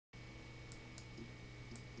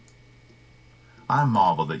I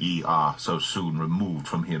marvel that ye are so soon removed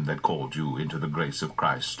from him that called you into the grace of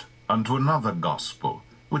Christ, unto another gospel,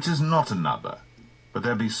 which is not another. But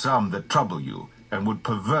there be some that trouble you, and would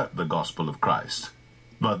pervert the gospel of Christ.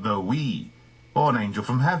 But though we, or an angel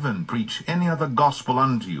from heaven, preach any other gospel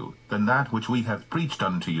unto you than that which we have preached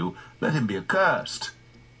unto you, let him be accursed.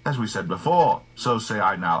 As we said before, so say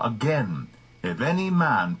I now again, if any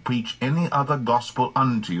man preach any other gospel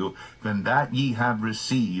unto you than that ye have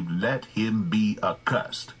received, let him be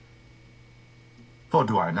accursed. For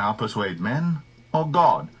do I now persuade men, or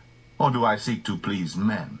God, or do I seek to please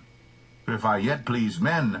men? For if I yet please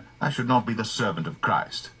men, I should not be the servant of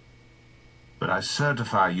Christ. But I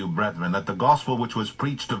certify you, brethren, that the gospel which was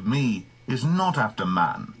preached of me is not after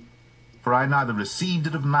man. For I neither received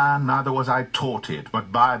it of man, neither was I taught it,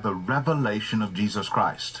 but by the revelation of Jesus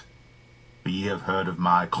Christ. For ye have heard of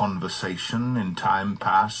my conversation in time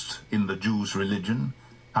past in the Jews' religion,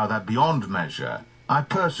 how that beyond measure I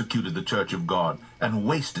persecuted the church of God, and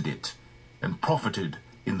wasted it, and profited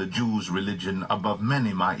in the Jews' religion above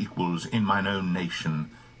many my equals in mine own nation,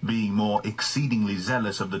 being more exceedingly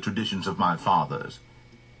zealous of the traditions of my fathers.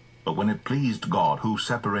 But when it pleased God, who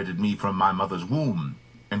separated me from my mother's womb,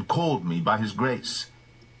 and called me by his grace,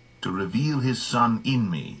 to reveal his Son in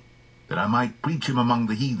me, that I might preach him among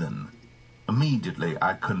the heathen, immediately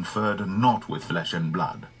I conferred not with flesh and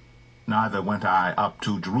blood, neither went I up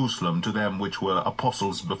to Jerusalem to them which were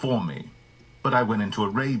apostles before me, but I went into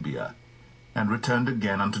Arabia, and returned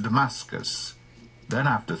again unto Damascus. Then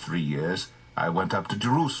after 3 years I went up to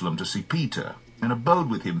Jerusalem to see Peter, and abode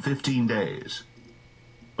with him 15 days.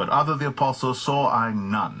 But other the apostles saw I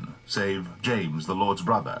none, save James the Lord's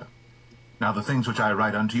brother. Now the things which I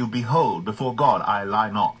write unto you, behold, before God I lie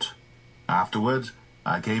not. Afterwards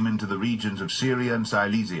I came into the regions of Syria and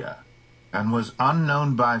Cilicia, and was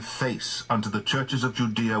unknown by face unto the churches of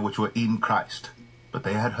Judea which were in Christ. But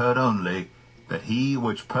they had heard only that he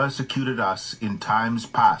which persecuted us in times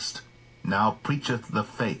past now preacheth the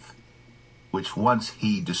faith which once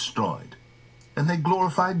he destroyed. And they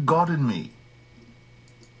glorified God in me.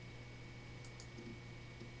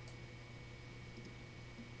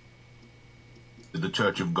 The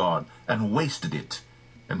church of God, and wasted it,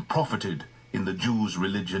 and profited in the Jews'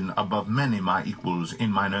 religion above many my equals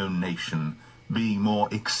in mine own nation, being more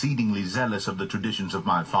exceedingly zealous of the traditions of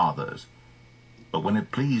my fathers. But when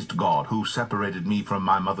it pleased God, who separated me from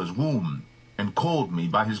my mother's womb, and called me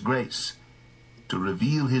by his grace, to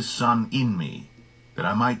reveal his Son in me, that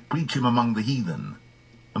I might preach him among the heathen,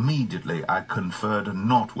 immediately I conferred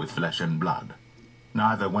not with flesh and blood,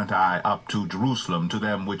 neither went I up to Jerusalem to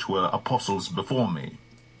them which were apostles before me.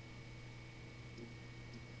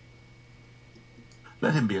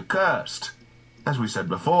 Let him be accursed. As we said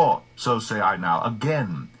before, so say I now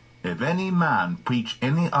again, if any man preach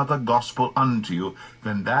any other gospel unto you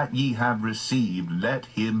than that ye have received, let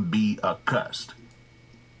him be accursed.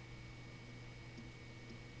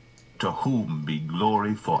 To whom be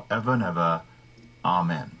glory for ever and ever.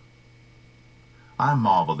 Amen. I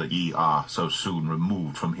marvel that ye are so soon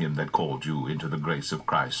removed from him that called you into the grace of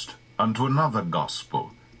Christ, unto another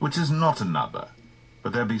gospel, which is not another.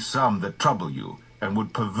 But there be some that trouble you, and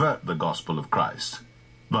would pervert the gospel of Christ.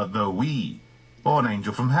 But though we, or an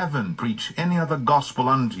angel from heaven, preach any other gospel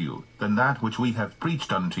unto you than that which we have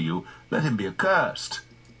preached unto you, let him be accursed.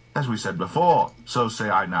 As we said before, so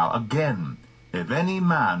say I now again, if any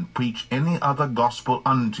man preach any other gospel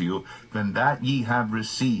unto you than that ye have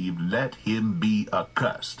received, let him be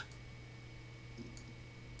accursed.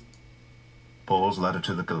 Paul's letter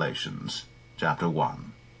to the Galatians, chapter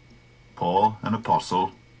 1. Paul, an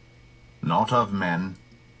apostle, not of men,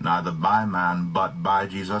 neither by man, but by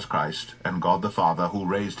Jesus Christ, and God the Father, who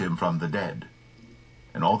raised him from the dead,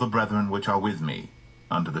 and all the brethren which are with me,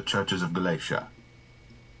 unto the churches of Galatia.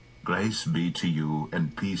 Grace be to you,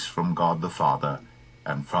 and peace from God the Father,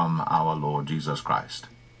 and from our Lord Jesus Christ,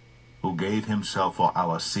 who gave himself for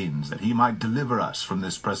our sins, that he might deliver us from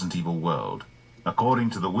this present evil world,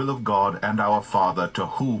 according to the will of God and our Father, to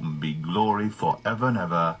whom be glory for ever and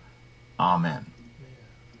ever. Amen.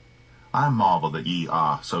 I marvel that ye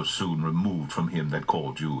are so soon removed from him that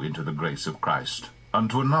called you into the grace of Christ,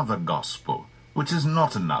 unto another gospel, which is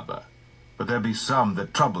not another. But there be some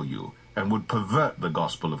that trouble you, and would pervert the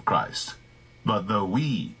gospel of Christ. But though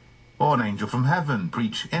we, or an angel from heaven,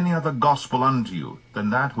 preach any other gospel unto you than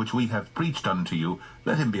that which we have preached unto you,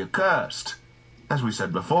 let him be accursed. As we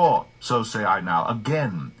said before, so say I now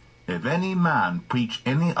again, if any man preach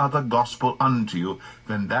any other gospel unto you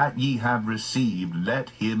than that ye have received,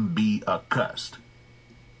 let him be accursed.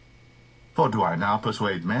 For do I now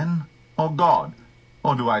persuade men, or God,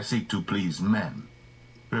 or do I seek to please men?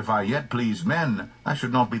 For if I yet pleased men, I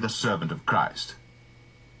should not be the servant of Christ.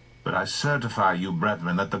 But I certify you,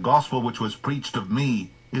 brethren, that the gospel which was preached of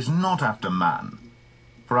me is not after man.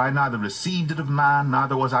 For I neither received it of man,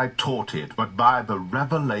 neither was I taught it, but by the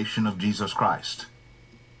revelation of Jesus Christ.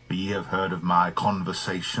 For ye have heard of my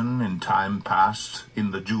conversation in time past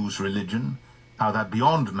in the Jews' religion, how that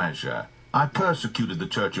beyond measure I persecuted the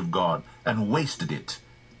church of God, and wasted it,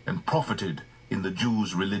 and profited in the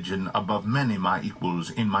Jews' religion above many my equals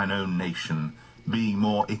in mine own nation, being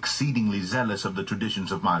more exceedingly zealous of the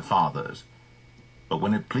traditions of my fathers. But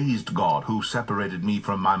when it pleased God, who separated me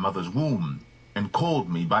from my mother's womb, and called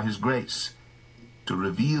me by his grace, to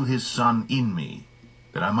reveal his Son in me,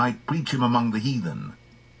 that I might preach him among the heathen,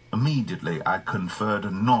 immediately I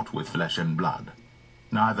conferred not with flesh and blood,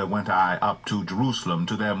 neither went I up to Jerusalem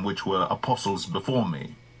to them which were apostles before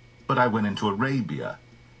me, but I went into Arabia,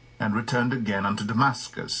 and returned again unto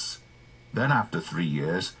Damascus. Then after 3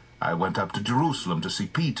 years I went up to Jerusalem to see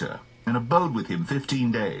Peter, and abode with him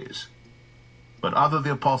 15 days. But other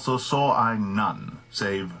the apostles saw I none,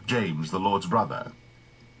 save James the Lord's brother.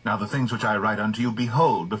 Now the things which I write unto you,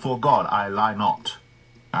 behold, before God I lie not.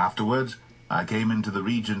 Afterwards I came into the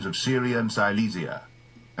regions of Syria and Cilicia,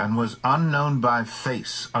 and was unknown by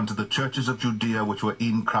face unto the churches of Judea which were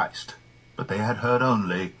in Christ. But they had heard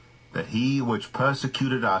only that he which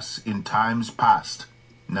persecuted us in times past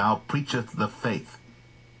now preacheth the faith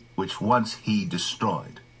which once he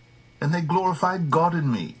destroyed. And they glorified God in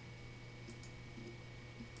me,